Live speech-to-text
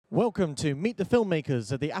Welcome to Meet the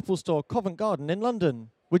Filmmakers at the Apple Store, Covent Garden in London.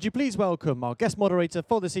 Would you please welcome our guest moderator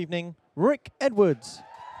for this evening, Rick Edwards.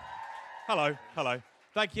 Hello, hello.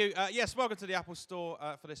 Thank you. Yes, welcome to the Apple Store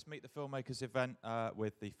for this Meet the Filmmakers event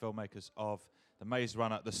with the filmmakers of The Maze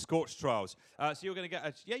Runner, The Scorch Trials. So you're going to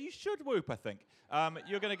get you should whoop, I think.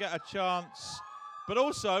 You're going to get a chance, but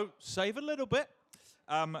also save a little bit.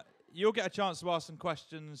 You'll get a chance to ask some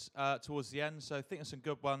questions towards the end, so think of some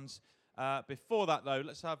good ones. Before that, though,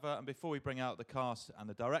 let's have, and before we bring out the cast and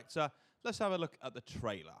the director, let's have a look at the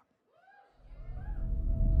trailer.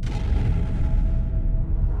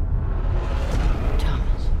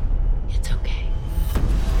 Thomas, it's okay.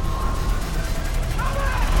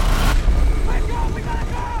 Let's go! We gotta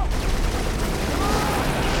go!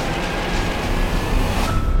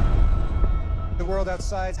 The world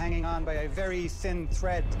outside's hanging on by a very thin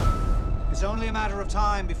thread. It's only a matter of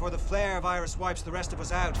time before the flare virus wipes the rest of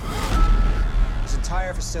us out. This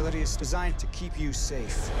entire facility is designed to keep you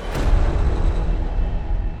safe.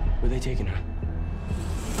 Where are they taking her?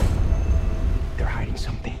 They're hiding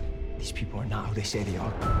something. These people are not who they say they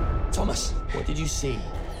are. Thomas, what did you see?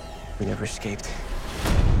 We never escaped.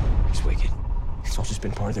 It's wicked. It's all just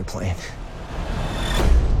been part of their plan.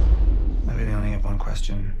 Maybe they only have one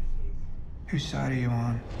question. Whose side are you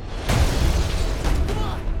on?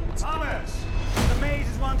 Thomas! The maze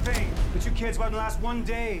is one thing. The two kids won't last one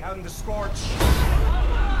day out in the scorch.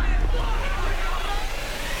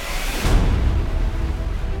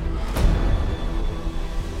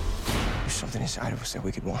 There's something inside of us that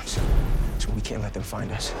Wicked wants. So we can't let them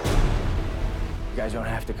find us. You guys don't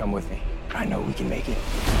have to come with me. I know we can make it.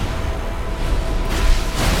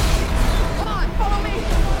 Come on, follow me!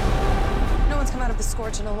 No one's come out of the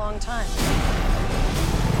scorch in a long time.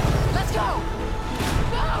 Let's go!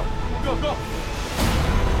 Go! Go, go!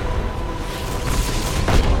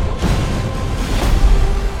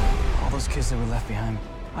 All those kids that were left behind,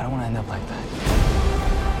 I don't want to end up like that.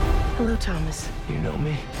 Hello, Thomas. You know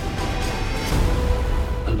me?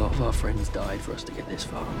 A lot of our friends died for us to get this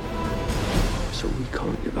far. So we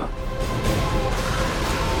can't give up.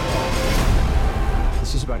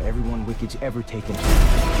 This is about everyone Wicked's ever taken.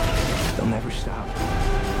 They'll never stop.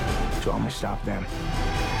 So I'm gonna stop them.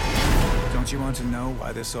 Don't you want to know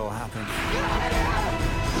why this all happened?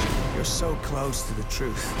 You're so close to the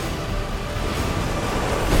truth.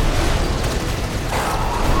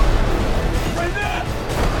 Right there!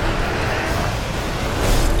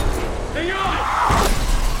 Hang on!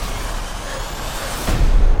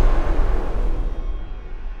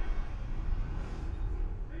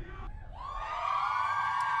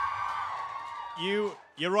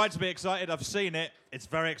 You're right to be excited. I've seen it. It's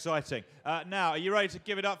very exciting. Now, are you ready to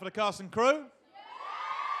give it up for the cast and crew?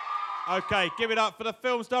 Yeah. Okay, give it up for the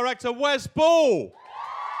film's director, Wes Ball.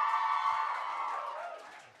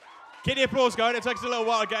 Keep the applause going. It takes a little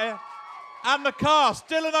while to get here. And the cast,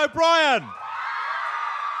 Dylan O'Brien,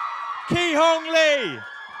 Ki Hong Lee,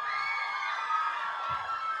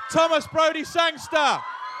 Thomas Brody Sangster,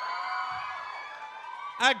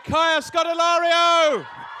 and Kaya Scodelario.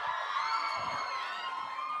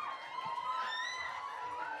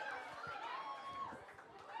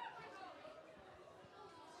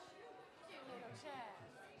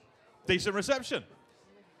 Decent reception.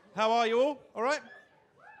 How are you all? All right?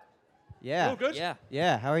 Yeah. All good?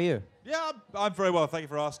 Yeah, how are you? Yeah, I'm very well. Thank you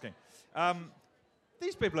for asking.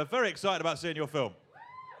 These people are very excited about seeing your film.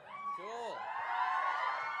 Cool.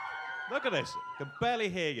 Look at this. I can barely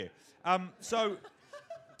hear you. So,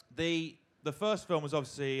 the first film was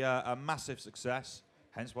obviously a massive success.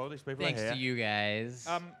 Hence why these people Thanks are here. to you guys.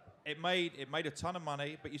 It made a ton of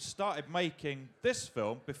money, but you started making this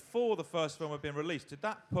film before the first film had been released. Did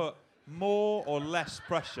that put more or less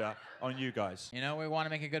pressure on you guys? You know, we want to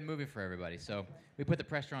make a good movie for everybody, so we put the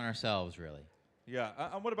pressure on ourselves, really. Yeah,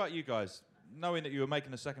 and what about you guys? Knowing that you were making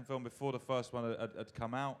the second film before the first one had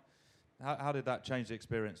come out, how did that change the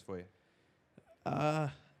experience for you? I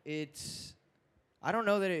don't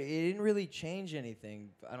know that it didn't really change anything.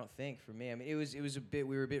 I don't think for me. I mean, it was a bit.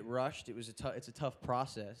 We were a bit rushed. It's a tough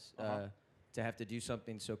process to have to do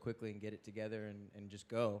something so quickly and get it together and just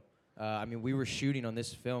go. I mean, we were shooting on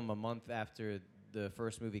this film a month after the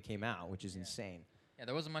first movie came out, which is insane. Yeah,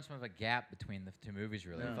 there wasn't much of a gap between the two movies,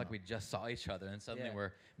 really. It felt like we just saw each other, and suddenly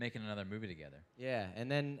we're making another movie together. Yeah, and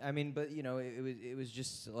then I mean, but you know, it was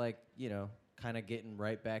just like, you know, kind of getting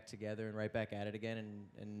right back together and right back at it again,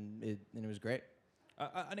 and it was great.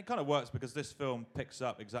 And it kind of works because this film picks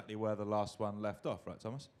up exactly where the last one left off, right,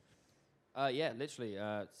 Thomas? Yeah, literally.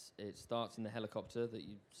 It starts in the helicopter that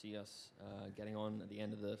you see us getting on at the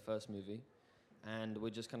end of the first movie. And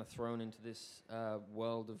we're just kind of thrown into this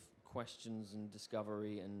world of questions and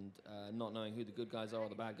discovery and not knowing who the good guys are or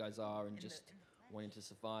the bad guys are, and just wanting to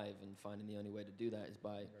survive, and finding the only way to do that is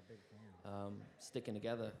by sticking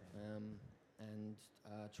together and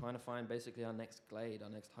trying to find basically our next glade, our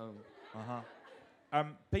next home.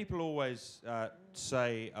 People always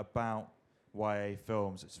say about YA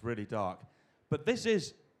films, it's really dark, but this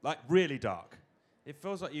is like really dark. It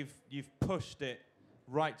feels like you've pushed it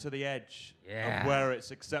right to the edge of where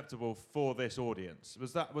it's acceptable for this audience.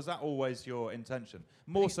 Was that always your intention?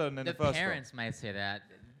 More so than in the first film? The parents might say that.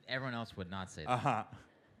 Everyone else would not say that.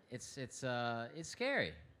 It's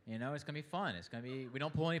scary. You know, it's gonna be fun. It's gonna be. We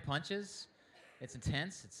don't pull any punches. It's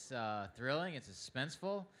intense. It's thrilling. It's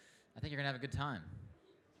suspenseful. I think you're gonna have a good time.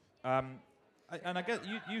 And I guess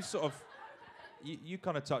you sort of you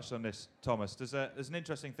kind of touched on this, Thomas. There's an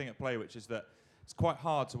interesting thing at play, which is that it's quite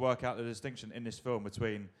hard to work out the distinction in this film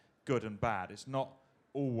between good and bad. It's not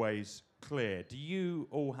always clear. Do you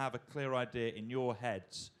all have a clear idea in your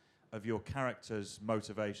heads of your characters'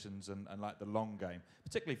 motivations and like the long game?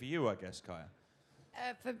 Particularly for you, I guess, Kaya.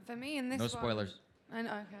 For me in this No one... spoilers. I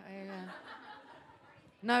know, okay, yeah.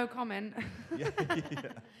 No comment.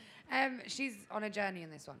 She's on a journey in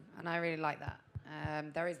this one, and I really like that.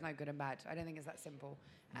 There is no good and bad. I don't think it's that simple.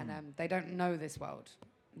 And they don't know this world.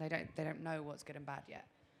 They don't know what's good and bad yet.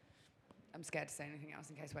 I'm scared to say anything else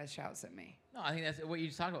in case Wes shouts at me. No, I think that's what you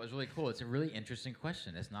just talked about was really cool. It's a really interesting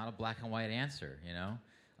question. It's not a black and white answer, you know.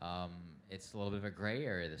 It's a little bit of a gray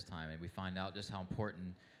area this time, and we find out just how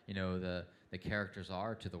important, you know, the characters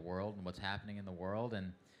are to the world and what's happening in the world.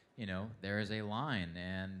 And you know, there is a line,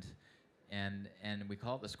 and we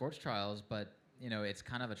call it the Scorch Trials, but you know, it's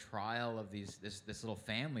kind of a trial of this little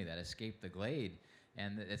family that escaped the Glade.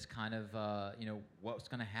 And it's kind of, you know, what's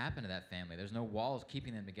going to happen to that family? There's no walls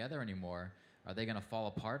keeping them together anymore. Are they going to fall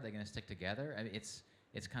apart? Are they going to stick together? I mean, it's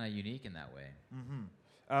kind of unique in that way.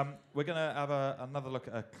 We're going to have another look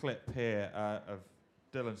at a clip here of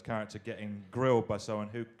Dylan's character getting grilled by someone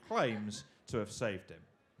who claims to have saved him.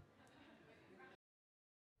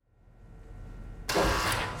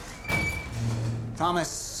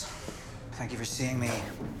 Thomas, thank you for seeing me.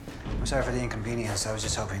 I'm sorry for the inconvenience. I was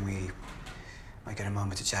just hoping we might get a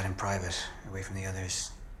moment to chat in private, away from the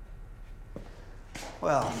others.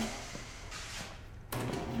 Well,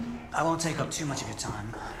 I won't take up too much of your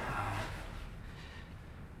time.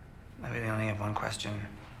 I really only have one question.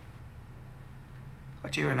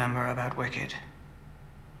 What do you remember about Wicked?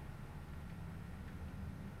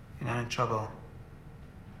 You're not in trouble.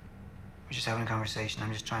 We're just having a conversation.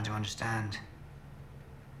 I'm just trying to understand.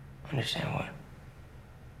 Understand what?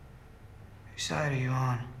 Whose side are you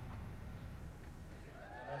on?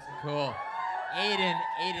 Cool.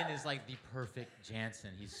 Aiden is like the perfect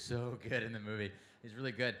Jansen. He's so good in the movie. He's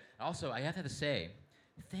really good. Also, I have to say,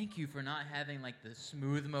 thank you for not having like the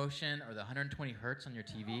smooth motion or the 120 hertz on your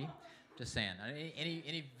TV. Just saying.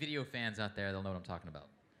 Any video fans out there, they'll know what I'm talking about.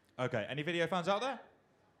 Okay. Any video fans out there?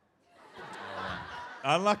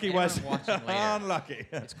 Unlucky, Wes. Unlucky.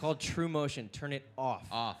 It's called True Motion. Turn it off.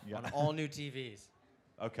 Off. On all new TVs.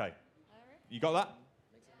 Okay. You got that?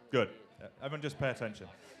 Good. Everyone just pay attention.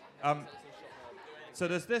 So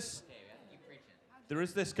there's this... There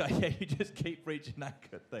is this guy... Yeah, you just keep reaching that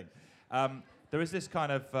good thing. There is this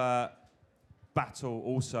kind of battle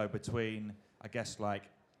also between, I guess, like,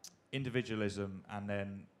 individualism and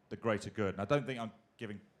then the greater good. And I don't think I'm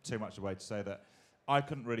giving too much away to say that I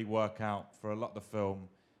couldn't really work out for a lot of the film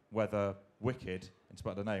whether Wicked, in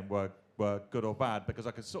spite of the name, were good or bad, because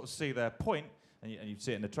I could sort of see their point, and you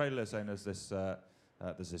see it in the trailer saying there's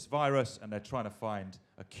this virus, and they're trying to find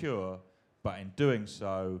a cure, but in doing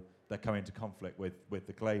so, they're coming into conflict with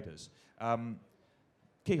the Gladers.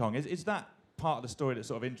 Ke Huy, is that part of the story that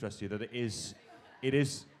sort of interests you, that it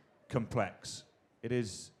is complex, it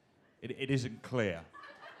isn't clear?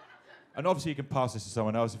 And obviously you can pass this to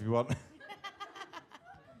someone else if you want.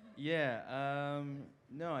 Yeah,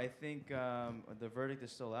 no, I think the verdict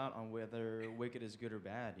is still out on whether Wicked is good or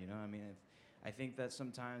bad, you know? I mean, I think that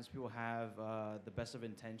sometimes people have the best of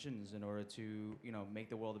intentions in order to, you know, make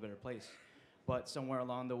the world a better place. But somewhere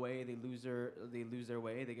along the way, they lose their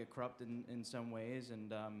way, they get corrupt in some ways,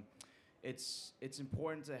 and it's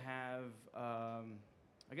important to have,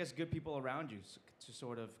 I guess, good people around you to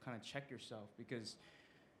sort of kind of check yourself, because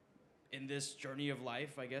in this journey of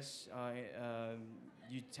life, I guess,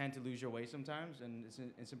 you tend to lose your way sometimes, and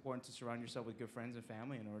it's important to surround yourself with good friends and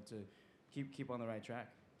family in order to keep on the right track.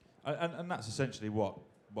 And that's essentially what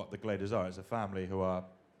the Gladers are. It's a family who are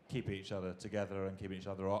keeping each other together and keeping each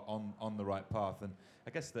other on the right path. And I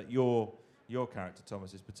guess that your character,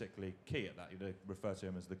 Thomas, is particularly key at that. You refer to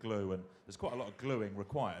him as the glue, and there's quite a lot of gluing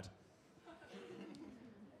required.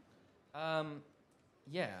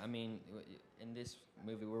 Yeah, I mean, in this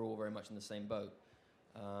movie, we're all very much in the same boat.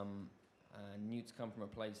 Newt's come from a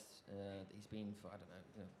place that he's been for, I don't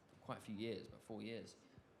know, quite a few years, about 4 years.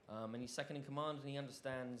 And he's second in command, and he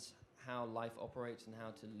understands how life operates and how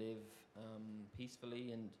to live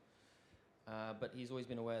peacefully. But he's always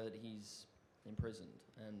been aware that he's imprisoned.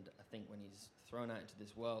 And I think when he's thrown out into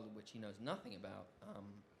this world, which he knows nothing about,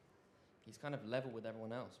 he's kind of level with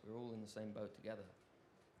everyone else. We're all in the same boat together.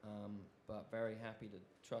 But very happy to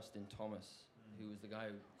trust in Thomas, who was the guy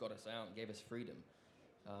who got us out and gave us freedom,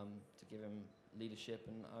 to give him leadership.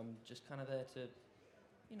 And I'm just kind of there to,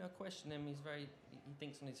 question him. He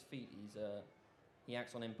thinks on his feet. He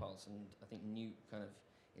acts on impulse, and I think Newt kind of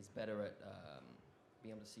is better at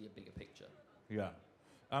being able to see a bigger picture. Yeah.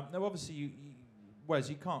 Now, obviously, Wes,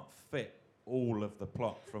 you can't fit all of the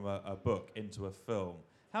plot from a book into a film.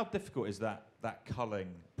 How difficult is that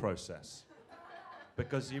culling process?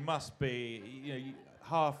 Because you must be,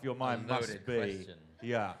 half your mind must be. Question.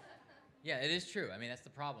 Yeah. Yeah, it is true. I mean, that's the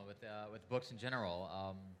problem with books in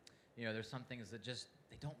general. There's some things that just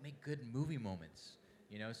they don't make good movie moments.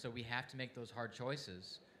 So we have to make those hard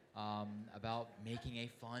choices about making a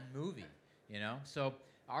fun movie. So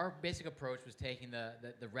our basic approach was taking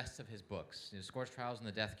the rest of his books, Scorched Trials and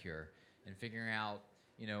The Death Cure, and figuring out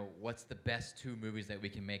what's the best 2 movies that we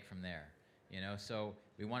can make from there. So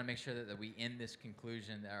we want to make sure that we end this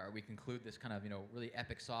conclusion, or we conclude this kind of, really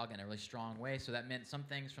epic saga in a really strong way. So that meant some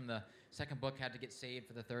things from the second book had to get saved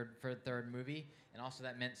for the third movie, and also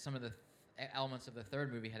that meant some of the elements of the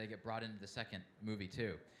third movie had to get brought into the second movie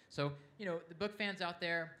too. So, the book fans out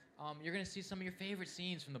there, you're going to see some of your favorite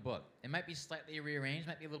scenes from the book. It might be slightly rearranged,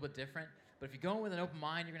 might be a little bit different, but if you go in with an open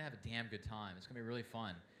mind, you're going to have a damn good time. It's going to be really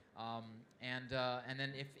fun. And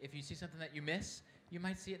then if you see something that you miss, you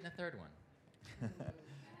might see it in the third one.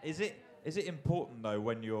 Is it important though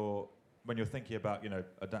when you're thinking about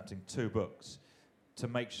adapting 2 books to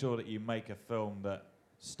make sure that you make a film that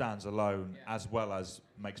stands alone as well as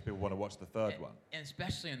makes people want to watch the third one? And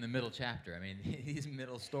especially in the middle chapter. I mean, these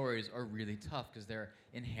middle stories are really tough because they're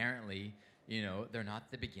inherently, they're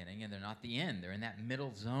not the beginning and they're not the end. They're in that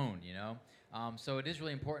middle zone, So it is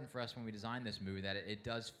really important for us when we design this movie that it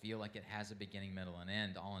does feel like it has a beginning, middle, and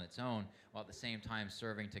end all on its own, while at the same time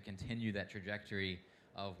serving to continue that trajectory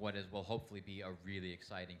of what will hopefully be a really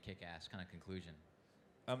exciting, kick-ass kind of conclusion.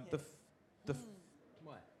 What? I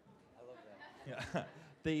love that. Yeah.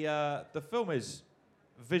 The film is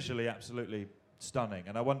visually absolutely stunning,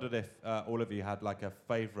 and I wondered if all of you had like a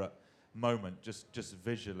favourite moment, just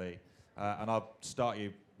visually. And I'll start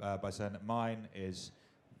you by saying that mine is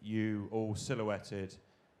you all silhouetted,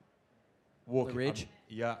 walking. The ridge.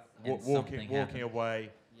 Walking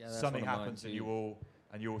away. Yeah, that's something one of mine happens and too.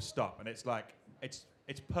 you all stop, and it's like it's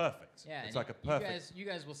perfect. Yeah, it's and like a perfect. You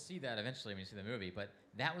guys will see that eventually when you see the movie. But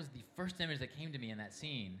that was the first image that came to me in that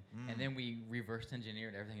scene, and then we reverse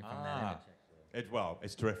engineered everything from that image.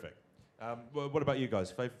 It's terrific. What about you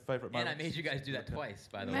guys? Favorite moment? And I made you guys do that twice,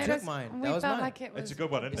 by the way. Made took us- mine. We That was felt mine. like it was It's a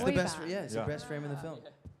good one, isn't It's it? the boy best. band. It's the best frame in the film.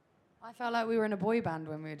 I felt like we were in a boy band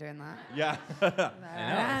when we were doing that. Yeah.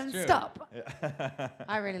 And it's true. stop.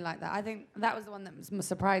 I really like that. I think that was the one that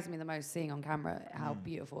surprised me the most, seeing on camera how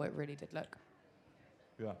beautiful it really did look.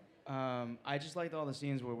 Yeah. I just liked all the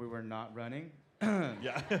scenes where we were not running.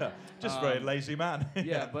 Yeah. Just very lazy man.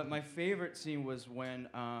 Yeah, but my favorite scene was when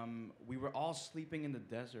we were all sleeping in the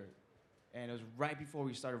desert, and it was right before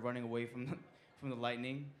we started running away from the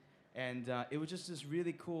lightning, and it was just this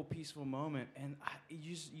really cool, peaceful moment, and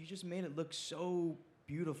you just made it look so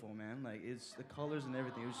beautiful, man. Like it's the colors and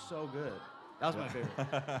everything. It was so good. That was my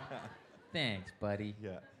favorite. Thanks, buddy.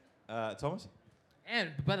 Yeah. Thomas?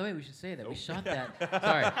 And by the way, we should say that we shot that.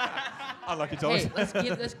 Sorry. Unlucky Thomas.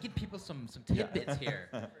 Hey, let's give people some tidbits here.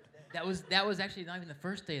 That was actually not even the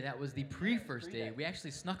first day. That was the pre-first day. We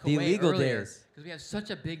actually snuck The away illegal earlier days. because we have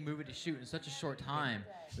such a big movie to shoot in such a short time.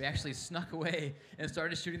 We actually snuck away and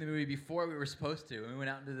started shooting the movie before we were supposed to. And we went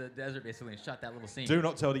out into the desert basically and shot that little scene. Do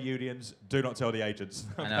not tell the unions. Do not tell the agents.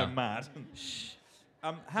 I know. They're mad. Shh.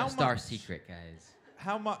 How That's our much- secret, guys.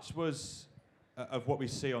 How much was of what we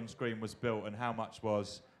see on screen was built, and how much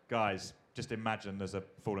was, guys, just imagine there's a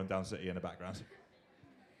fallen down city in the background?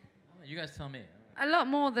 You guys tell me. A lot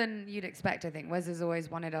more than you'd expect, I think. Wes has always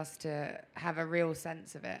wanted us to have a real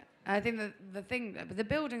sense of it. And I think the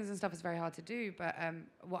buildings and stuff is very hard to do, but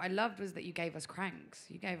what I loved was that you gave us cranks.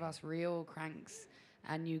 You gave us real cranks,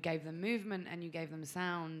 and you gave them movement, and you gave them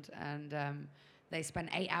sound, and they spent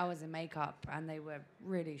 8 hours in makeup, and they were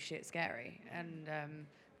really shit scary. And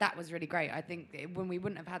that was really great. I think when we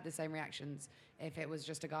wouldn't have had the same reactions if it was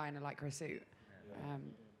just a guy in a lycra suit.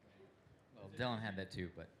 Well, Dylan had that too,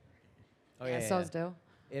 but Oh Yeah, Sosdale.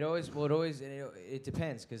 It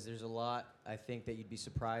depends because there's a lot I think that you'd be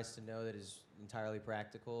surprised to know that is entirely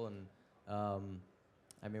practical. And I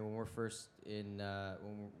mean, when we're first in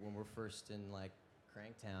like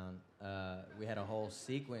Cranktown, we had a whole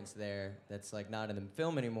sequence there that's like not in the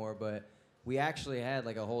film anymore, but we actually had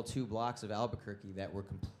like a whole 2 blocks of Albuquerque that were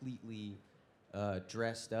completely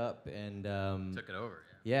dressed up and Took it over.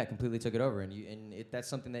 yeah, completely took it over, and that's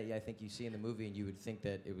something that I think you see in the movie, and you would think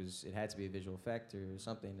that it had to be a visual effect or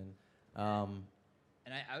something,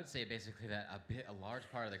 And I would say basically that a large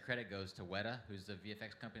part of the credit goes to Weta, who's the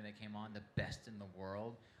VFX company that came on, the best in the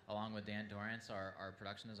world, along with Dan Dorrance, our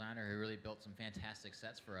production designer, who really built some fantastic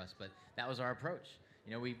sets for us. But that was our approach.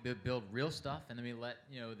 You know, we build real stuff, and then we let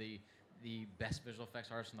the best visual effects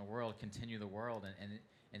artists in the world continue the world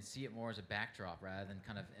and see it more as a backdrop rather than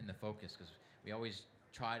kind of in the focus, because we always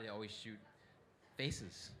try to shoot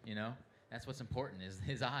faces, you know? That's what's important, is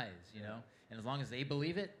his eyes, you know? And as long as they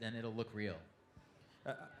believe it, then it'll look real.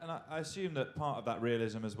 And I assume that part of that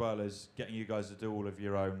realism as well is getting you guys to do all of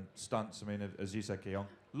your own stunts. I mean, as you said, Keon,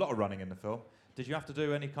 a lot of running in the film. Did you have to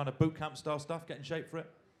do any kind of boot camp style stuff, get in shape for it?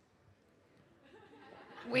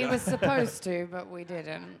 We were supposed to, but we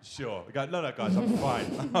didn't. Sure. We go, no, guys, I'll be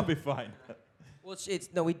fine. I'll be fine. Well,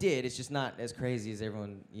 no, we did. It's just not as crazy as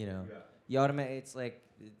everyone, you know. Yeah. It's like,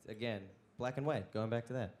 again, black and white, going back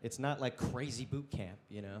to that. It's not like crazy boot camp,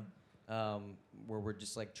 you know, where we're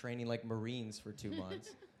just like training like Marines for 2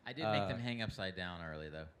 months. I did make them hang upside down early,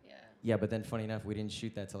 though. Yeah, but then funny enough, we didn't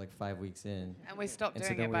shoot that till like 5 weeks in. And we stopped And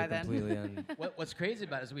doing so it then by we were then. completely What's crazy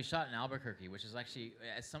about it is we shot in Albuquerque, which is actually,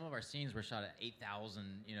 some of our scenes were shot at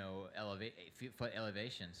 8,000, foot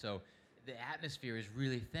elevation. So the atmosphere is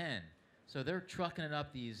really thin. So they're trucking it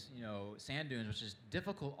up these, sand dunes, which is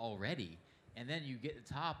difficult already. And then you get to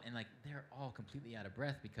the top, and like they're all completely out of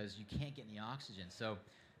breath because you can't get any oxygen. So,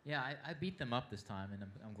 yeah, I beat them up this time, and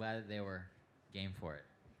I'm glad that they were game for it.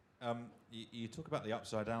 You talk about the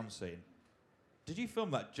upside down scene. Did you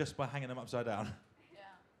film that just by hanging them upside down? Yeah.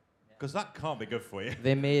 Because that can't be good for you.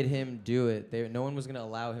 They made him do it. No one was going to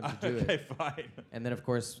allow him to do it. Okay, fine. And then, of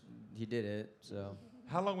course, he did it, so.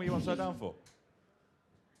 How long were you upside down for?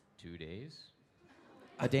 2 days.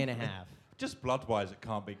 A day and a half. Just blood-wise, it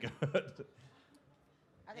can't be good.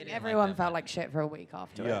 I think everyone felt like shit for a week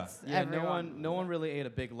afterwards. Yeah, no one really ate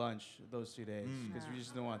a big lunch those 2 days because we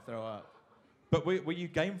just didn't want to throw up. But were you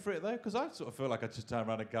game for it, though? Because I sort of feel like I just turn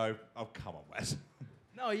around and go, oh, come on, Wes.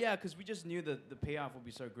 No, yeah, because we just knew that the payoff would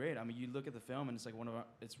be so great. I mean, you look at the film, and it's like one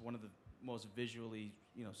of the most visually,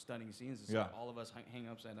 stunning scenes. It's like all of us hanging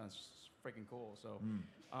upside down. It's freaking cool. So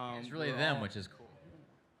it's really them, which is cool.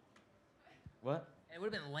 What? It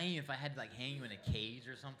would have been lame if I had to like hang you in a cage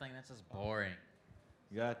or something. That's just boring.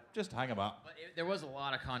 Yeah, just hang them up. But there was a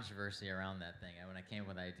lot of controversy around that thing when I came up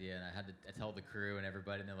with the idea, and I had to tell the crew and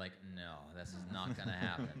everybody, and they're like, "No, this is not gonna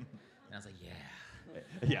happen." And I was like, "Yeah."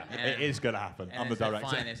 Yeah, it is gonna happen. I'm the director.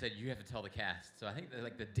 Fine. They said you have to tell the cast. So I think that,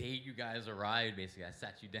 like the day you guys arrived, basically, I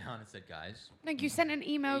sat you down and said, "Guys." No, you sent an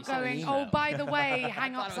email You sent an going, email. "Oh, by the way,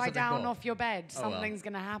 hang thought it was upside something down cool. off your bed. Oh, well. Something's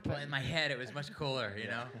gonna happen." Well, in my head, it was much cooler, you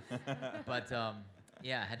know. But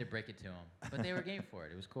yeah, I had to break it to them. But they were game for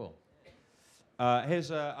it. It was cool. Here's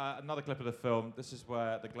another clip of the film. This is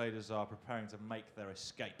where the Gliders are preparing to make their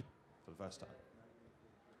escape for the first time.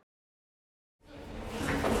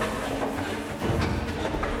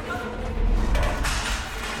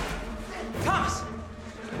 Thomas!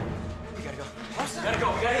 We gotta go.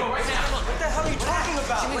 We gotta go right now. What the hell are you talking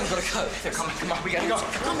about? We gotta go. They're coming. Come on, we gotta go.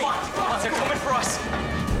 Come on, they're coming for us.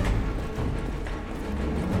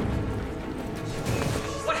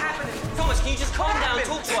 What happened? Thomas, can you just calm down?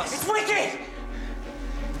 Talk to us. It's wicked!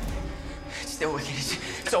 It's still wicked.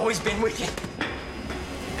 It's always been wicked.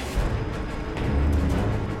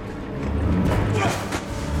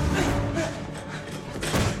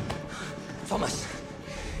 Thomas.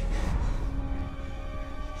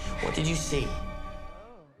 What did you see?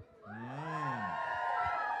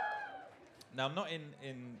 Now, not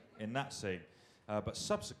in that scene, but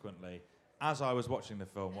subsequently, as I was watching the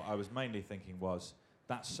film, what I was mainly thinking was,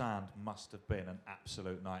 that sand must have been an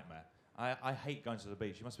absolute nightmare. I hate going to the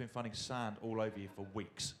beach. You must have been finding sand all over you for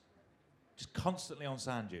weeks. Just constantly on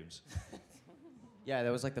sand dunes. Yeah,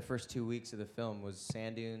 that was like the first 2 weeks of the film was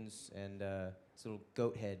sand dunes and these little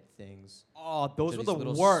goat head things. Oh, those So were these the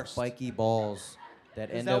little worst. spiky balls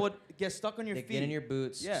that Is end that up. would get stuck on your They feet? get in your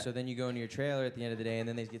boots. Yeah. So then you go into your trailer at the end of the day, and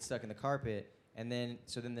then they get stuck in the carpet. And then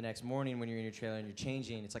the next morning when you're in your trailer and you're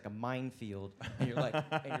changing, it's like a minefield, and you're like,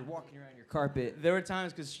 and you're walking around your carpet. There were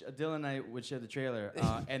times because Dylan and I would share the trailer,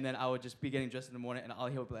 and then I would just be getting dressed in the morning, and all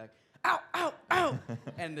he'll be like, ow, ow, ow.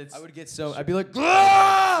 And it's I would get I'd be like,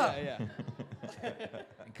 yeah, yeah.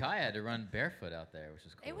 And Kai had to run barefoot out there, which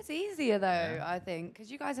is cool. It was easier though, Yeah. I think,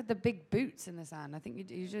 because you guys had the big boots in the sand. I think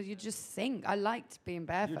you just sink. I liked being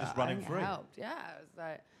barefoot. just I running think free. It helped. Yeah, it was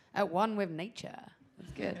like at one with nature.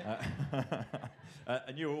 It's good.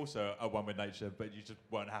 And you were also at one with nature, but you just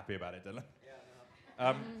weren't happy about it, Dylan.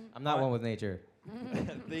 I'm not one with nature.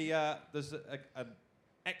 There's an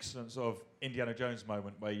excellent sort of Indiana Jones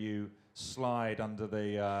moment where you slide under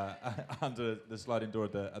the under the sliding door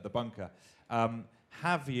at the bunker.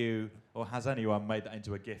 Have you, or has anyone made that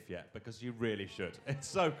into a GIF yet? Because you really should. It's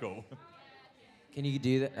so cool. Can you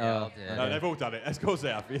do that? Yeah, I'll do it. No, they've all done it. Of course they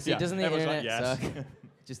have. See, doesn't the Everyone's internet like, yes. suck?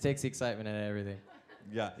 Just takes the excitement out of everything.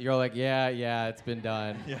 Yeah. You're all like, yeah, it's been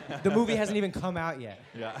done. Yeah. The movie hasn't even come out yet.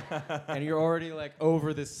 Yeah. And you're already like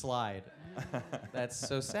over this slide. That's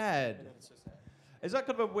so sad. Is that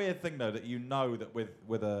kind of a weird thing, though, that you know that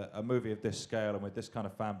with a movie of this scale and with this kind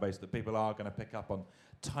of fan base that people are going to pick up on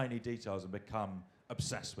tiny details and become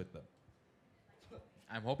obsessed with them?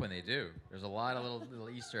 I'm hoping they do. There's a lot of little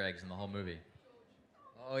Easter eggs in the whole movie.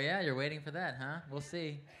 Oh yeah, you're waiting for that, huh? We'll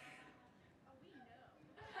see.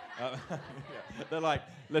 Yeah. They're like,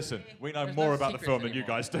 listen, we know There's more no about the secrets film than you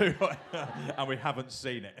anymore. guys do, and we haven't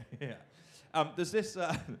seen it. Yeah. There's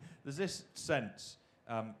this sense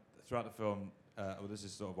throughout the film, well, this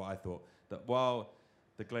is sort of what I thought, that while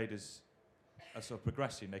the Gliders are sort of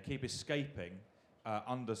progressing, they keep escaping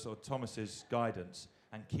under sort of Thomas's guidance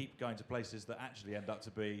and keep going to places that actually end up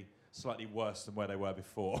to be slightly worse than where they were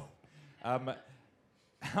before.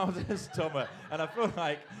 How does Thomas, and I feel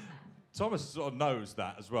like Thomas sort of knows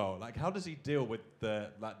that as well. Like, how does he deal with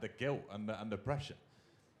the guilt and the pressure?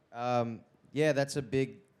 Yeah, that's a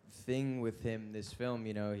big thing with him. This film,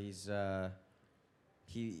 you know, he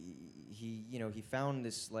found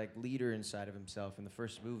this like leader inside of himself in the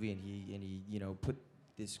first movie, and he you know put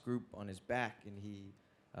this group on his back, and he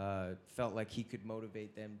felt like he could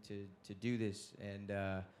motivate them to do this, and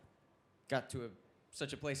got to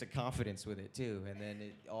such a place of confidence with it too, and then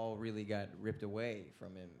it all really got ripped away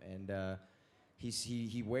from him, and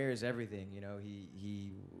he wears everything, you know.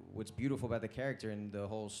 He what's beautiful about the character and the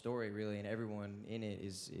whole story really, and everyone in it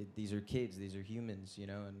is these are kids, these are humans, you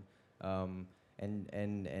know,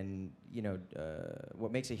 and you know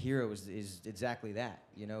what makes a hero is exactly that,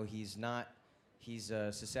 you know. He's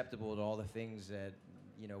susceptible to all the things that,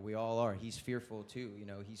 you know, we all are. He's fearful too, you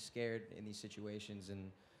know. He's scared in these situations,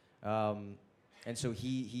 and so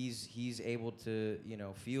he's able to, you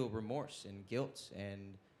know, feel remorse and guilt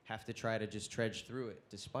and have to try to just trudge through it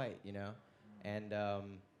despite, you know. And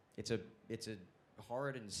it's a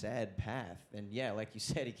hard and sad path. And yeah, like you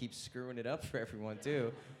said, he keeps screwing it up for everyone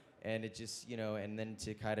too. And it just, you know, and then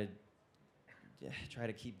to kind of try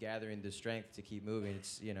to keep gathering the strength to keep moving.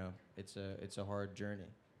 It's, you know, it's a hard journey.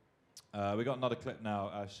 We got another clip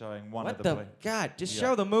now showing one What of the the God? Just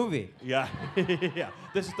show the movie. Yeah, yeah.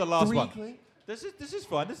 This is the last 3 one. clips? This is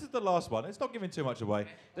fine. This is the last one. It's not giving too much away.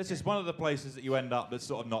 This is one of the places that you end up that's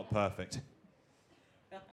sort of not perfect.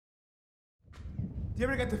 Do you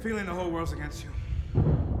ever get the feeling the whole world's against you?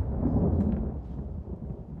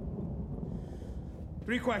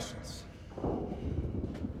 3 questions.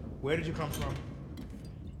 Where did you come from?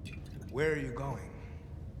 Where are you going?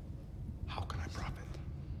 How can I profit?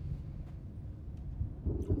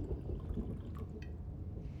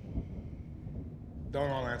 Don't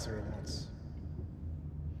all answer at once.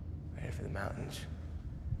 Ready for the mountains.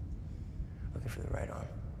 Looking for the right arm.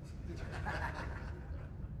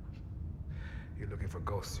 You're looking for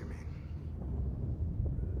ghosts, you mean?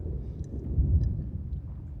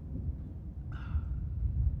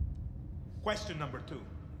 Question number 2.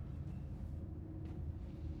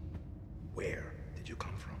 Where did you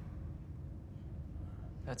come from?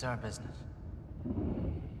 That's our business.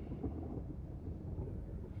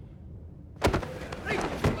 Get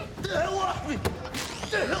the hell off me!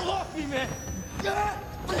 Get the hell off me, man!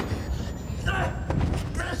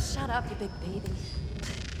 Shut up, you big baby.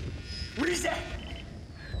 What is that?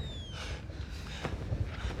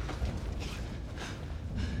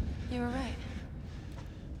 You were right.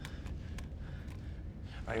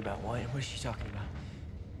 Right about what? What is she talking about?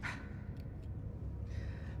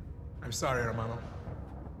 I'm sorry, hermano.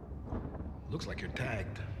 Looks like you're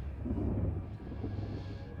tagged.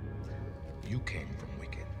 You came from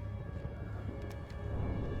Wicked.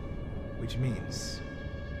 Which means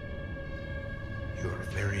you're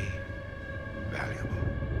very valuable.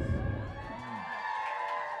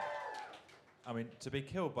 I mean, to be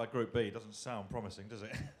killed by Group B doesn't sound promising, does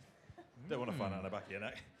it? Don't want to find out on the back of your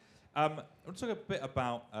neck. I want to talk a bit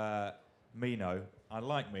about Mino. I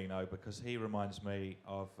like Mino because he reminds me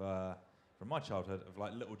of, from my childhood, of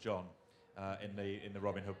like Little John in the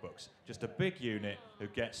Robin Hood books. Just a big unit who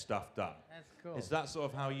gets stuff done. That's cool. Is that sort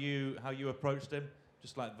of how you approached him?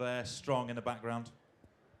 Just like there, strong in the background?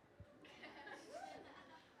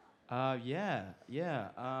 Yeah,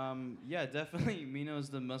 definitely. Mino's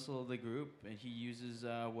the muscle of the group, and he uses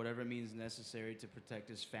whatever means necessary to protect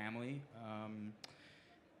his family.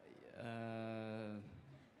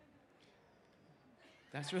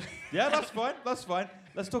 That's really. Yeah, that's fine. That's fine.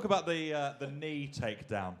 Let's talk about the knee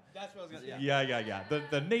takedown. That's what I was gonna. Yeah.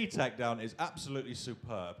 The knee takedown is absolutely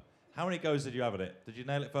superb. How many goes did you have at it? Did you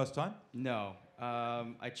nail it first time? No.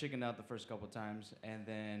 I chickened out the first couple times, and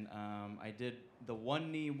then I did the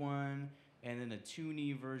one knee one, and then a two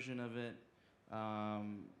knee version of it.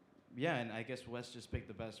 And I guess Wes just picked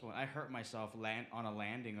the best one. I hurt myself on a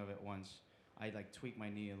landing of it once. I like tweaked my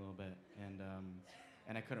knee a little bit,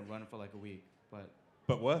 and I couldn't run for like a week.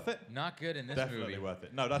 But worth it? Not good in this Definitely movie. worth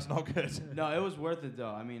it. No, that's not good. No, it was worth it though.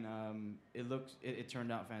 I mean, it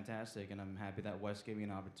turned out fantastic, and I'm happy that Wes gave me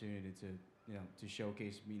an opportunity to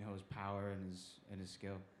showcase Minho's power and his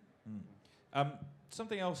skill.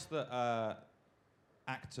 Something else that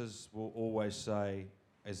actors will always say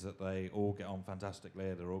is that they all get on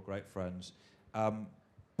fantastically. They're all great friends.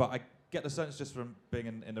 But I get the sense just from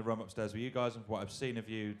being in the room upstairs with you guys and from what I've seen of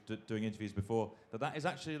you doing interviews before, that is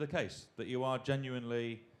actually the case, that you are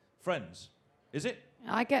genuinely friends. Is it?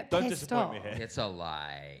 I get Don't pissed disappoint off. me here. It's a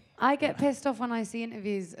lie. I get pissed off when I see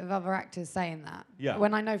interviews of other actors saying that. Yeah.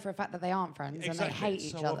 When I know for a fact that they aren't friends Exactly. and they hate It's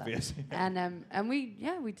each so other. obvious. And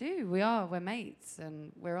we do. We're mates,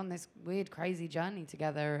 and we're on this weird, crazy journey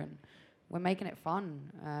together, and we're making it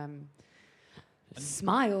fun.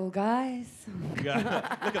 Smile, guys.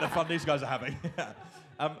 Yeah. Look at the fun these guys are having.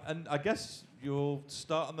 And I guess you'll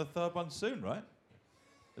start on the third one soon, right?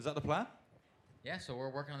 Is that the plan? Yeah, so we're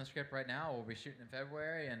working on the script right now. We'll be shooting in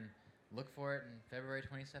February and look for it in February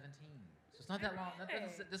 2017. So it's not that long.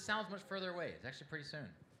 This sounds much further away. It's actually pretty soon.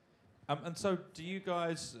 And so do you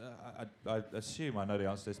guys, I assume I know the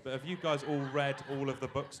answer to this, but have you guys all read all of the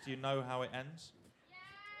books? Do you know how it ends?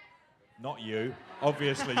 Not you.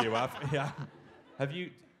 Obviously you have. Yeah. Have you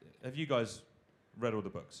guys read all the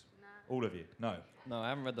books? No. All of you? No. No, I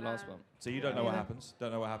haven't read the last one. So you don't know what happens?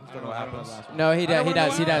 Don't know what happens? Don't know what happens? No, he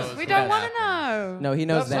does. We don't want to know. No, he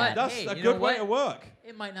knows that. That's Hey, a you good know way what? to work.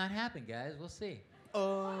 It might not happen, guys. We'll see.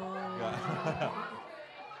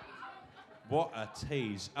 What a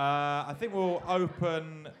tease. I think we'll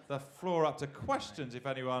open the floor up to questions if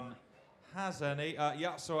anyone has any.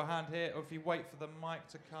 Yeah, I saw a hand here. Or if you wait for the mic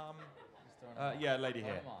to come. Yeah, lady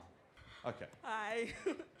here. Okay. Hi.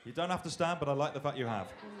 You don't have to stand, but I like the fact you have.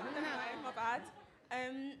 No, my bad.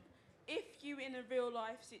 If you were in a real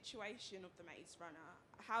life situation of the Maze Runner,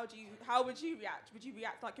 how would you react? Would you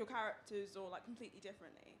react like your characters or like completely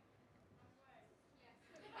differently?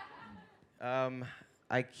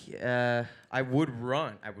 I would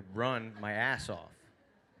run. I would run my ass off.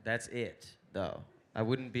 That's it, though. I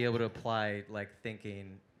wouldn't be able to apply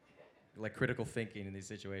critical thinking in these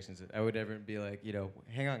situations. I would never be like,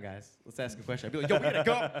 hang on, guys, let's ask a question. I'd be like, yo, we gotta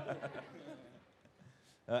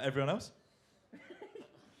go. Everyone else?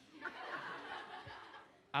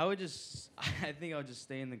 I think I would just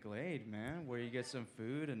stay in the Glade, man, where you get some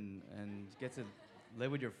food and get to live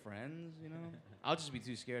with your friends, I'll just be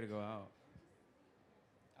too scared to go out.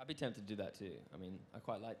 I'd be tempted to do that too. I mean, I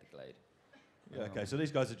quite like the Glade. Yeah, okay, so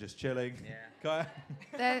these guys are just chilling.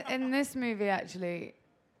 Yeah. In this movie, actually,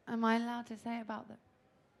 am I allowed to say about them?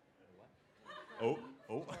 Oh.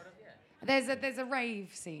 There's a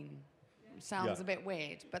rave scene. Sounds Yeah. a bit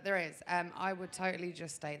weird, but there is. I would totally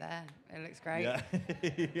just stay there. It looks great. Yeah.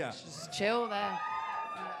 Yeah. Just chill there.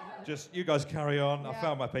 Just you guys carry on. I Yeah.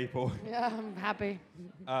 found my people. Yeah, I'm happy.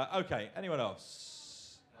 Okay, anyone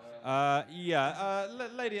else?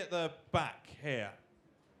 Lady at the back here.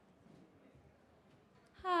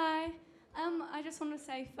 Hi. I just want to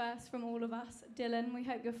say first from all of us, Dylan, we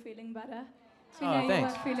hope you're feeling better. We know you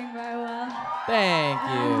thanks. weren't feeling very well. Thank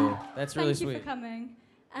you. That's really Thank you sweet. for coming.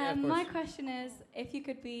 Yeah, of My course. question is, if you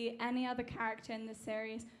could be any other character in this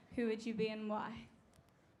series, who would you be and why?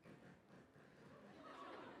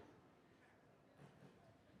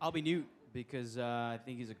 I'll be Newt because I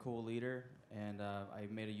think he's a cool leader, and I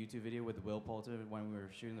made a YouTube video with Will Poulter when we were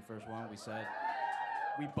shooting the first one.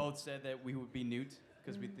 We both said that we would be Newt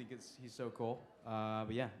because we think he's so cool.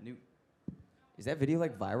 But yeah, Newt. Is that video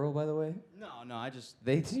viral, by the way? No, I just.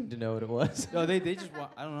 They seem to know what it was. No, they just.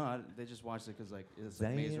 I don't know. They just watched it because it's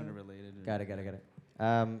Maze Runner related. Got it.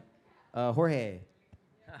 Jorge.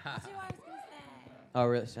 That's what I was gonna say. Oh,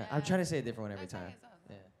 really? Sorry. I'm trying to say a different one every time.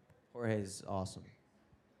 Yeah. Jorge's awesome.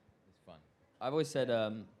 I've always said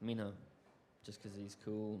Minho, just because he's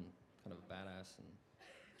cool and kind of a badass and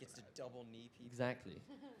Gets to double knee people. exactly.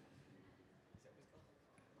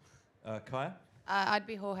 Kaya? I'd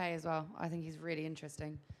be Jorge as well. I think he's really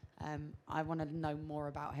interesting. I want to know more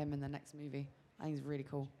about him in the next movie. I think he's really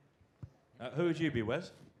cool. Who would you be,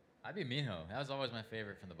 Wes? I'd be Minho. That was always my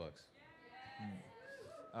favorite from the books.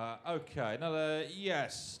 Okay, another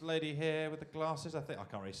yes. Lady here with the glasses. I can't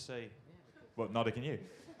really see. Well, neither can you.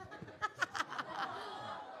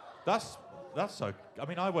 That's so. I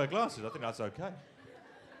mean, I wear glasses. I think that's okay.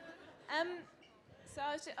 So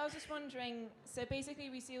I was just wondering, so basically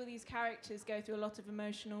we see all these characters go through a lot of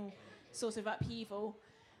emotional sort of upheaval.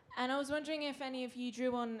 And I was wondering if any of you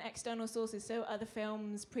drew on external sources, so other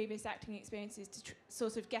films, previous acting experiences, to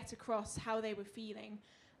sort of get across how they were feeling,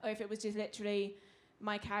 or if it was just literally,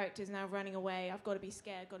 my character's now running away, I've got to be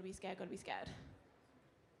scared, got to be scared, got to be scared.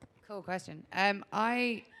 Cool question.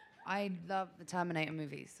 I love the Terminator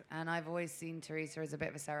movies, and I've always seen Teresa as a bit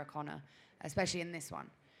of a Sarah Connor, especially in this one.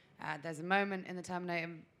 There's a moment in the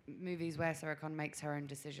Terminator movies where Sarah Connor makes her own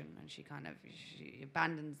decision, and she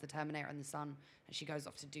abandons the Terminator and the son, and she goes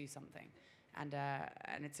off to do something, and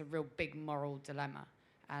it's a real big moral dilemma,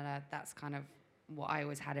 and that's kind of what I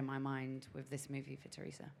always had in my mind with this movie for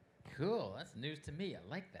Teresa. Cool. That's news to me. I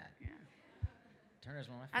like that. Yeah. Turner's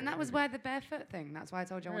one of my favorite. And that was where the barefoot thing. That's why I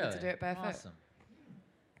told you I wanted to do it barefoot.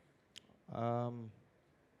 Awesome.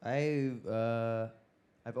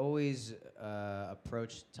 I've always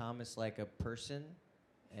approached Thomas like a person,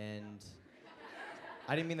 and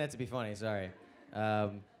I didn't mean that to be funny. Sorry.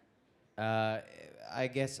 I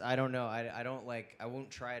guess I don't know. I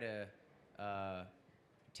won't try to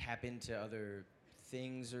tap into other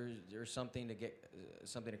things or something to get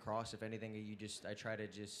something across. If anything, I try to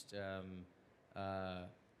just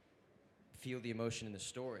feel the emotion in the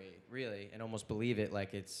story, really, and almost believe it.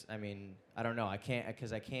 Like it's. I mean, I don't know. I can't.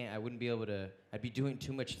 I wouldn't be able to. I'd be doing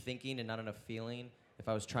too much thinking and not enough feeling if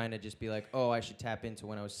I was trying to just be like, oh, I should tap into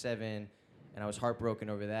when I was 7, and I was heartbroken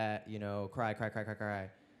over that. You know, cry.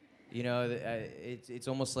 You know, it's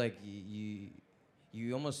almost like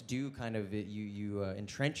you almost do kind of you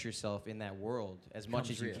entrench yourself in that world as much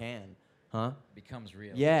as you can, huh? Becomes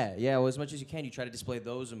real. Yeah. Well, as much as you can, you try to display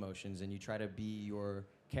those emotions, and you try to be your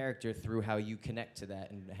character through how you connect to that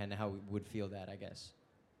and how we would feel that, I guess.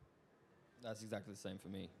 That's exactly the same for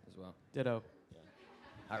me as well. Ditto.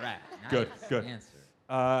 All right. Good. Answer.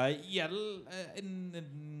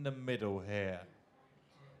 In the middle here.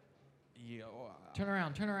 Yeah. Turn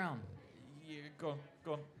around. Yeah, go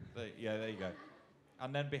on. There you go.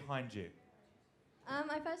 And then behind you.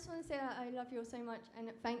 I first want to say that I love you all so much, and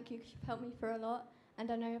thank you, 'cause you've helped me for a lot, and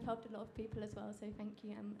I know you've helped a lot of people as well, so thank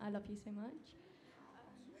you, and I love you so much.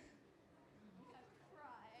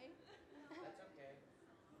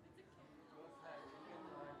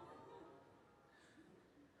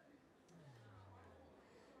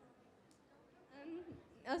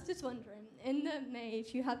 I was just wondering, in the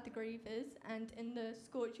Maze you have the Grievers, and in the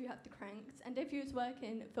Scorch you have the Cranks, and if you was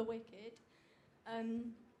working for Wicked,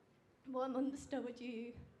 what monster would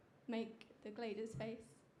you make the Glader's face?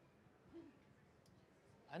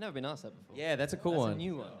 I've never been asked that before. Yeah, that's a cool That's one. a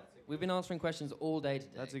new one. We've been answering questions all day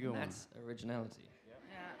today. That's a good one. That's originality.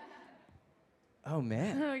 Oh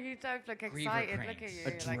man. Oh, you don't look excited. Look at you.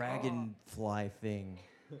 A You're like, dragonfly thing.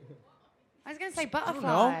 I was going to say don't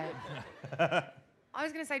butterfly. I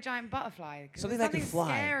was going to say giant butterfly. 'Cause Something there's that can something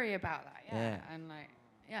fly. scary about that. Yeah.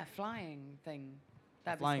 Yeah. And flying thing.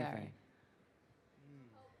 That'd be Flying scary. thing.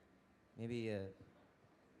 Maybe a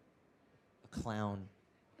clown.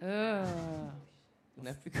 Ugh.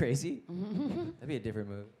 Wouldn't that be crazy? That'd be a different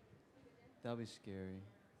move. That'll be scary.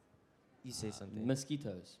 You say something.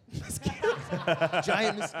 Mosquitoes.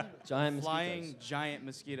 Giant mosquitoes. Giant Flying mosquitoes. giant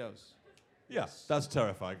mosquitoes. Yes, that's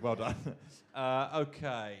terrifying. Well done.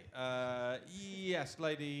 Okay. Yes,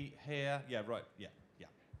 lady here. Yeah, right. Yeah.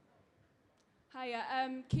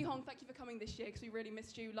 Hiya, Ki Hong, thank you for coming this year because we really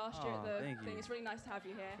missed you last year at the thank thing. you. It's really nice to have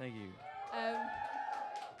you here. Thank you.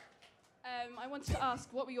 I wanted to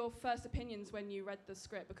ask, what were your first opinions when you read the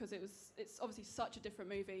script? Because it's obviously such a different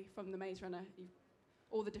movie from The Maze Runner.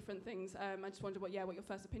 All the different things. I just wondered what your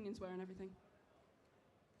first opinions were and everything.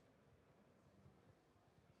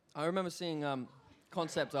 I remember seeing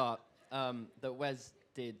concept art that Wes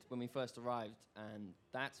did when we first arrived, and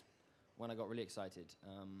that's when I got really excited.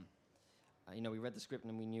 We read the script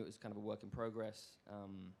and we knew it was kind of a work in progress.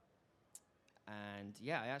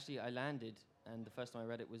 I landed, and the first time I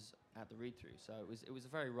read it was at the read-through, so it was a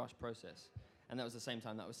very rushed process. And that was the same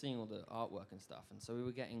time that I was seeing all the artwork and stuff, and so we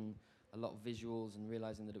were getting a lot of visuals and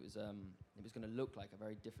realizing that it was going to look like a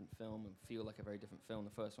very different film and feel like a very different film.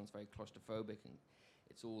 The first one's very claustrophobic, and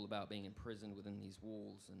it's all about being imprisoned within these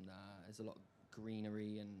walls, and there's a lot of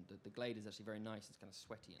greenery, and the glade is actually very nice. It's kind of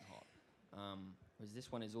sweaty and hot. Whereas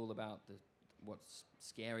this one is all about what's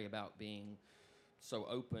scary about being so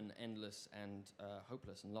open, endless, and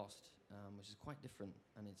hopeless and lost, which is quite different.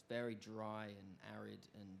 And it's very dry and arid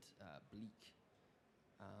and bleak.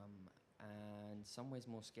 And in some ways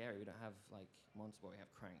more scary. We don't have like monsters. Well, we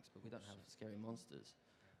have cranks, but we don't have scary monsters.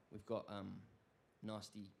 We've got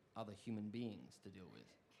nasty other human beings to deal with,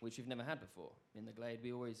 which we've never had before. In the glade,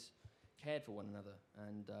 we always cared for one another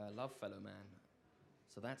and loved fellow man.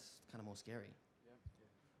 So that's kind of more scary.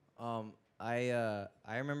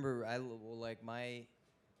 I remember like my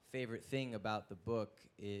favorite thing about the book,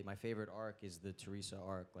 my favorite arc is the Teresa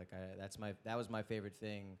arc. Like that was my favorite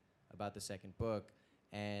thing about the second book,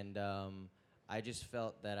 and I just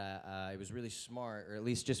felt that it was really smart, or at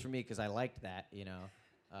least just for me, because I liked that. You know,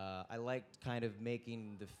 I liked kind of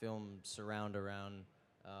making the film surround around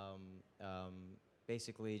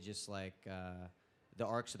basically just like the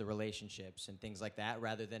arcs of the relationships and things like that,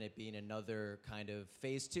 rather than it being another kind of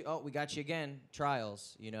phase 2. Oh, we got you again,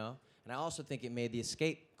 trials, you know? And I also think it made the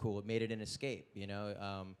escape cool. It made it an escape, you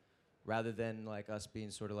know? Rather than like us being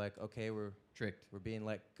sort of like, okay, we're tricked, we're being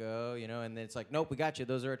let go, you know? And then it's like, nope, we got you,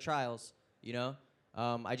 those are our trials, you know?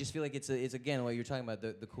 I just feel like it's again, what you're talking about,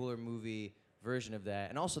 the cooler movie version of that.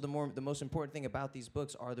 And also the most important thing about these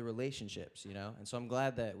books are the relationships, you know? And so I'm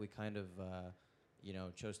glad that we kind of, you know,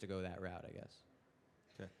 chose to go that route, I guess.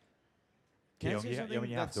 Can I say something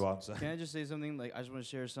you have to answer. Can I just say something? Like, I just want to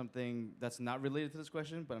share something that's not related to this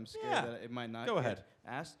question, but I'm scared that it might not Go get ahead.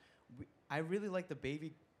 asked. I really like the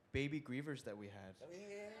baby grievers that we had.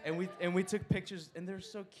 And we took pictures, and they're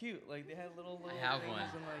so cute. Like, they had little I have things one.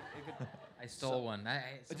 and like it could I stole one.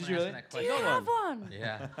 Did you really? That Do you question. have one?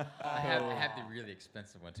 Yeah. I have the really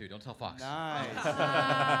expensive one too. Don't tell Fox. Nice.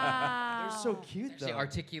 Wow. They're so cute, Actually though.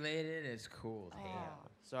 articulated. It's cool. Damn.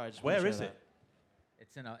 Sorry, I just Where wanna is share it?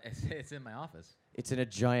 It's in my office. It's in a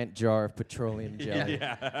giant jar of petroleum jelly.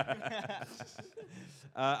 Yeah.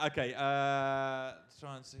 Okay.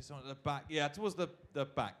 Try and see someone at the back. Yeah, towards the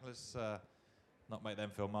back. Let's not make them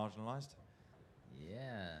feel marginalised.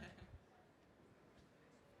 Yeah.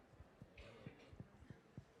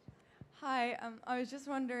 Hi, I was just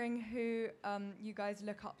wondering who you guys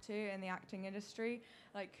look up to in the acting industry,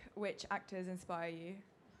 like which actors inspire you?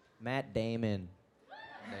 Matt Damon.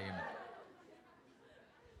 Damon.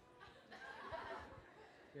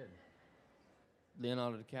 Good.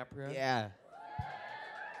 Leonardo DiCaprio? Yeah. I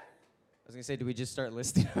was gonna say, do we just start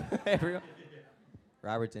listing everyone?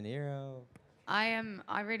 Robert De Niro.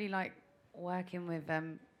 I really like working with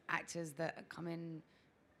actors that come in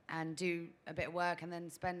and do a bit of work and then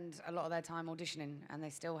spend a lot of their time auditioning, and they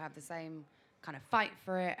still have the same kind of fight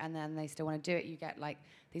for it, and then they still want to do it. You get like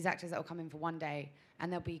these actors that will come in for one day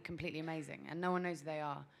and they'll be completely amazing and no one knows who they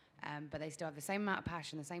are, but they still have the same amount of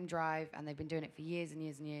passion, the same drive, and they've been doing it for years and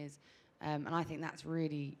years and years. And I think that's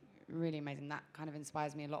really, really amazing. That kind of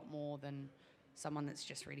inspires me a lot more than someone that's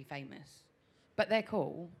just really famous. But they're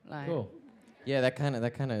cool. Like. Cool. Yeah, that kind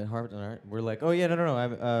of hard. We're like, oh yeah, no,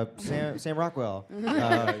 I'm Sam Rockwell.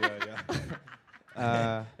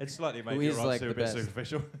 It's slightly made who your is, answer like, a the bit best.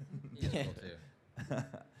 superficial. Useful too.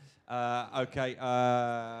 Okay.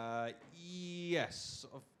 Yes.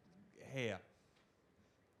 Here.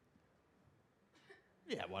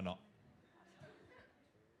 Yeah, why not?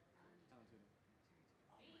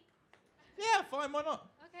 Yeah, fine, why not?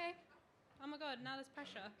 Okay. Oh my god, now there's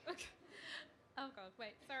pressure. Oh god,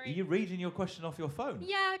 wait, sorry. Are you reading your question off your phone?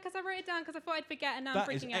 Yeah, because I wrote it down because I thought I'd forget and now That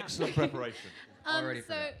I'm is freaking out. excellent preparation. Already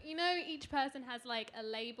So, you know, each person has like a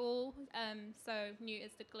label. So, Newt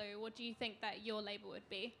is the glue. What do you think that your label would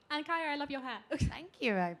be? And Kyra, I love your hair. Thank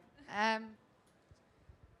you, babe. My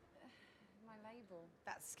label.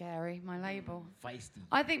 That's scary, my label. Feisty.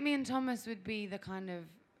 I think me and Thomas would be the kind of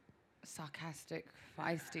sarcastic,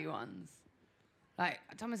 feisty ones. Like,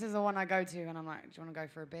 Thomas is the one I go to, and I'm like, do you want to go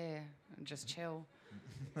for a beer and just chill?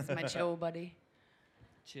 It's my chill buddy.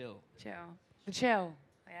 Chill. Chill. The chill.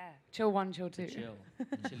 Yeah. Chill 1, chill 2. Chill.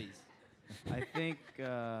 Chilies. I think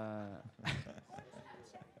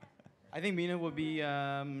I think Mina would be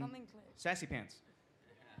Sassy Pants.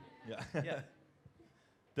 Yeah. Yeah.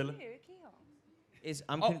 Dylan?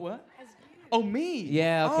 What? Oh, me?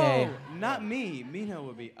 Yeah, okay. Oh, not me. Mina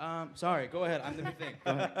would be. Sorry, go ahead. Let me think.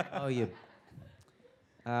 Go ahead. Oh, you.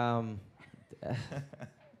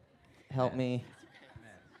 Help me.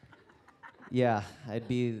 Yeah, I'd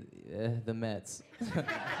be the Mets.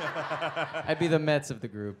 I'd be the Mets of the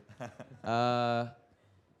group.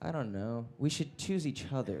 I don't know. We should choose each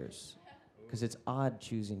other's, because it's odd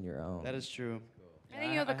choosing your own. That is true. I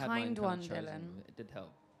think you're the I had mine kind kinda one, chosen. Dylan. It did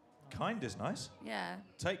help. Kind is nice. Yeah.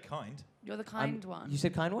 Take kind. You're the kind one. You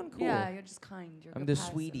said kind one? Cool. Yeah, you're just kind. You're a I'm good the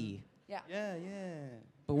person. sweetie. Yeah. Yeah, yeah.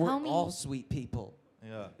 But we're Homie. all sweet people.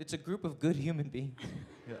 Yeah. It's a group of good human beings.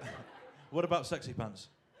 Yeah. What about Sexy Pants?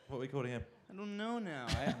 What are we calling him? I don't know now.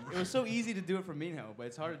 It was so easy to do it for me now, but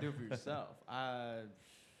it's hard to do it for yourself.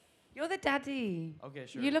 You're the daddy. Okay,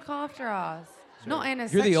 sure. You look after us. Sure. Not in a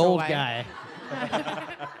You're the sexual old way. guy.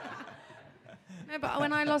 No, but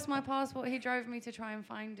when I lost my passport, he drove me to try and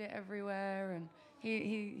find it everywhere, and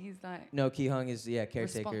he's like. No, Ki Hong is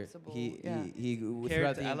caretaker. Responsible, He yeah.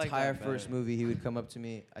 throughout the I like entire that first better. movie, he would come up to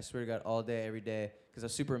me. I swear to God, all day, every day, because I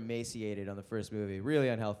was super emaciated on the first movie, really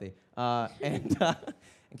unhealthy. And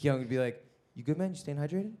Ki Hong would be like, "You good, man? You staying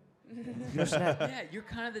hydrated? You don't snack. Yeah, you're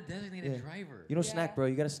kind of the designated Yeah. driver. You don't snack, bro.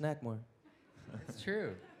 You gotta snack more." It's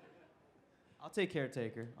true. I'll take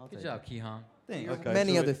caretaker. Good job, Ki Hong. Thanks. Okay,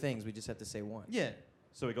 Many so other we- things. We just have to say one. Yeah.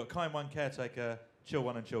 So we got kind one, caretaker, chill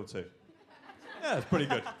one, and chill two. Yeah, that's pretty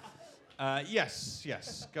good.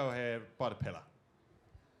 Yes. Go ahead by the pillar.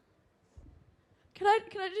 Can I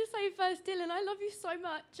just say first, Dylan, I love you so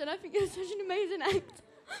much, and I think you're such an amazing actor.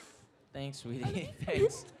 Thanks, sweetie.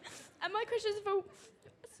 Thanks. And my question is for...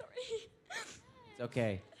 Sorry. It's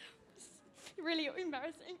okay. Really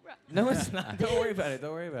embarrassing. Right. No, it's not. Don't worry about it.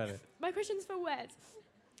 Don't worry about it. My question's for Wes.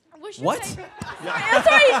 What's your What? favourite-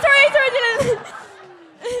 sorry, Dylan.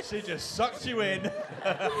 She just sucked you in.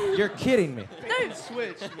 You're kidding me. No.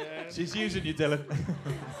 Switch, man. She's using you, Dylan.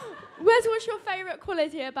 Wes, what's your favourite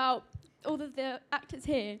quality about all of the actors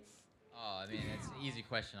here? Oh, I mean, it's an easy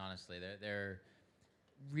question, honestly. They're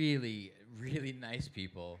really, really nice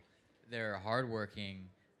people. They're hardworking,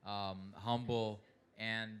 humble,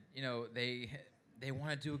 and they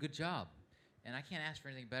want to do a good job. And I can't ask for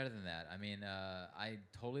anything better than that. I mean, I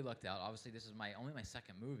totally lucked out. Obviously, this is only my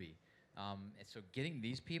second movie. And so getting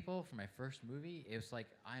these people for my first movie, it was like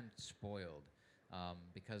I'm spoiled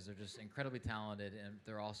because they're just incredibly talented and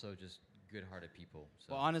they're also just good-hearted people.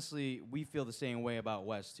 So. Well, honestly, we feel the same way about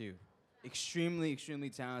Wes, too. Extremely, extremely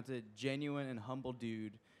talented, genuine, and humble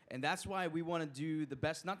dude. And that's why we want to do the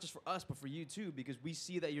best, not just for us, but for you, too, because we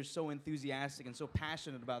see that you're so enthusiastic and so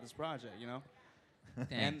passionate about this project, you know?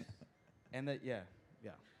 Thanks. And that, yeah.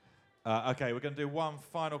 Okay, we're going to do one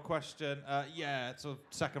final question. It's a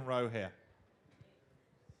second row here.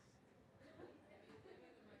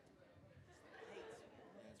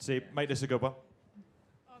 See, make this a good one.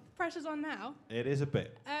 Pressure's on now. It is a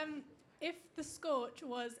bit. If the Scorch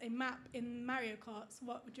was a map in Mario Kart,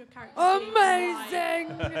 what would your character Amazing!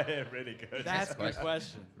 be? Really good. That's a good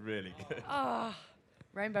question. Really good. Ah,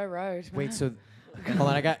 Rainbow Road. Wait, so hold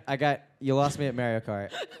on. I got. You lost me at Mario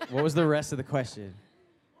Kart. What was the rest of the question?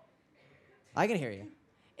 I can hear you.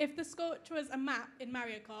 If the Scorch was a map in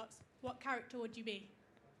Mario Kart, what character would you be?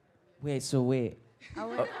 Wait.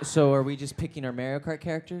 Oh, So are we just picking our Mario Kart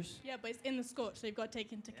characters? Yeah, but it's in the Scorch, so you've got to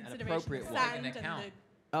take into An consideration appropriate the one. sand An and account. the...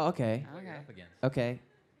 Oh, okay. Okay. Okay.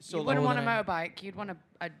 You wouldn't want a motorbike. You'd want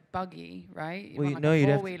a buggy, right? You'd want like a you'd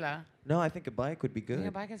have four-wheeler. No, I think a bike would be You think good.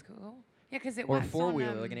 a bike is cool? Yeah, because it Or a works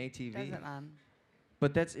four-wheeler, on, like an ATV. Desertland.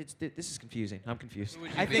 But this is confusing. I'm confused.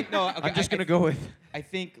 I think no. Okay, I'm just gonna go with. I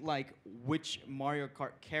think like which Mario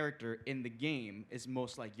Kart character in the game is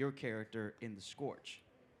most like your character in the Scorch.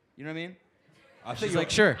 You know what I mean? I She's like,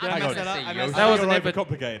 sure. Did I mess that up? I messed That up. wasn't it, but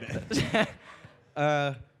overcomplicated.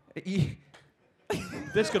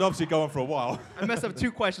 This could obviously go on for a while. I messed up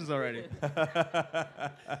 2 questions already.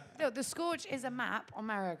 No, the Scorch is a map on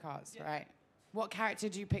Mario Kart, right? What character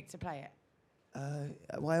do you pick to play it?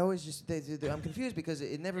 Well, I always just I'm confused because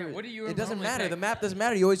it never. Yeah, what do you it doesn't normally matter. pick? The map doesn't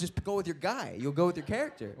matter. You always just go with your guy. You'll go with your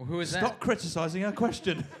character. Well, who is Stop criticizing her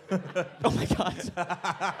question. Oh my God.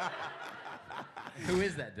 Who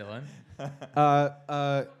is that, Dylan?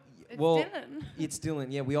 It's well, Dylan. It's Dylan.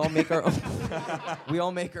 Yeah, we all make our own. We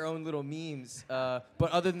all make our own little memes. But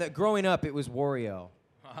other than that, growing up, it was Wario.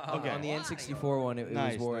 Okay. On the N64 one, it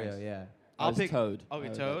Nice, was Wario. nice. Yeah. I'll pick Toad. Okay, I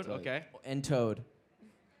would Toad. like Okay. And Toad.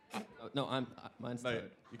 No, mine's No,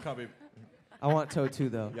 Toad. you can't be. I want Toad too,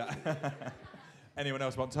 though. Yeah. Anyone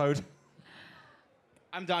else want Toad?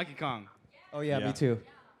 I'm Donkey Kong. Oh yeah, Yeah. me too.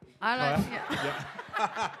 I like.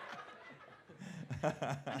 Yeah.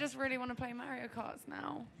 I just really want to play Mario Karts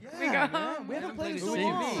now. Yeah, we go man, home. we haven't played Who so would you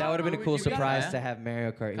long. be? That would have been a Who cool would you be? surprise Kaya? to have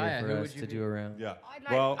Mario Kart Kaya, here who for would us you to be? do around. Yeah.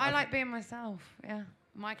 I like being myself. Yeah,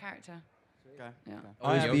 my character. Okay.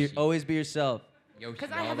 Yeah. Always be yourself. Yoshi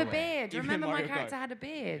Because I all have the a way. beard. Even Remember, my Mario character Kart. had a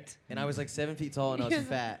beard. And I was like 7 feet tall and I was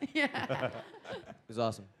fat. Yeah. It was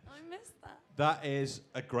awesome. I missed that. That is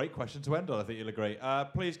a great question to end on, I think you'll agree.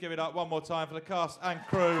 Please give it up one more time for the cast and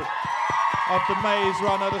crew of The Maze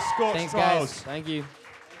Runner, The Scorched Thanks, Trials. guys. Thank you.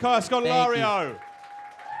 Kaya Scodelario,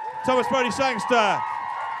 Thomas Brody Sangster,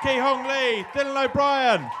 Ki Hong Lee, Dylan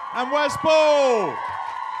O'Brien, and Wes Ball.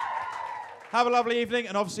 Have a lovely evening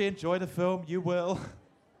and obviously enjoy the film. You will.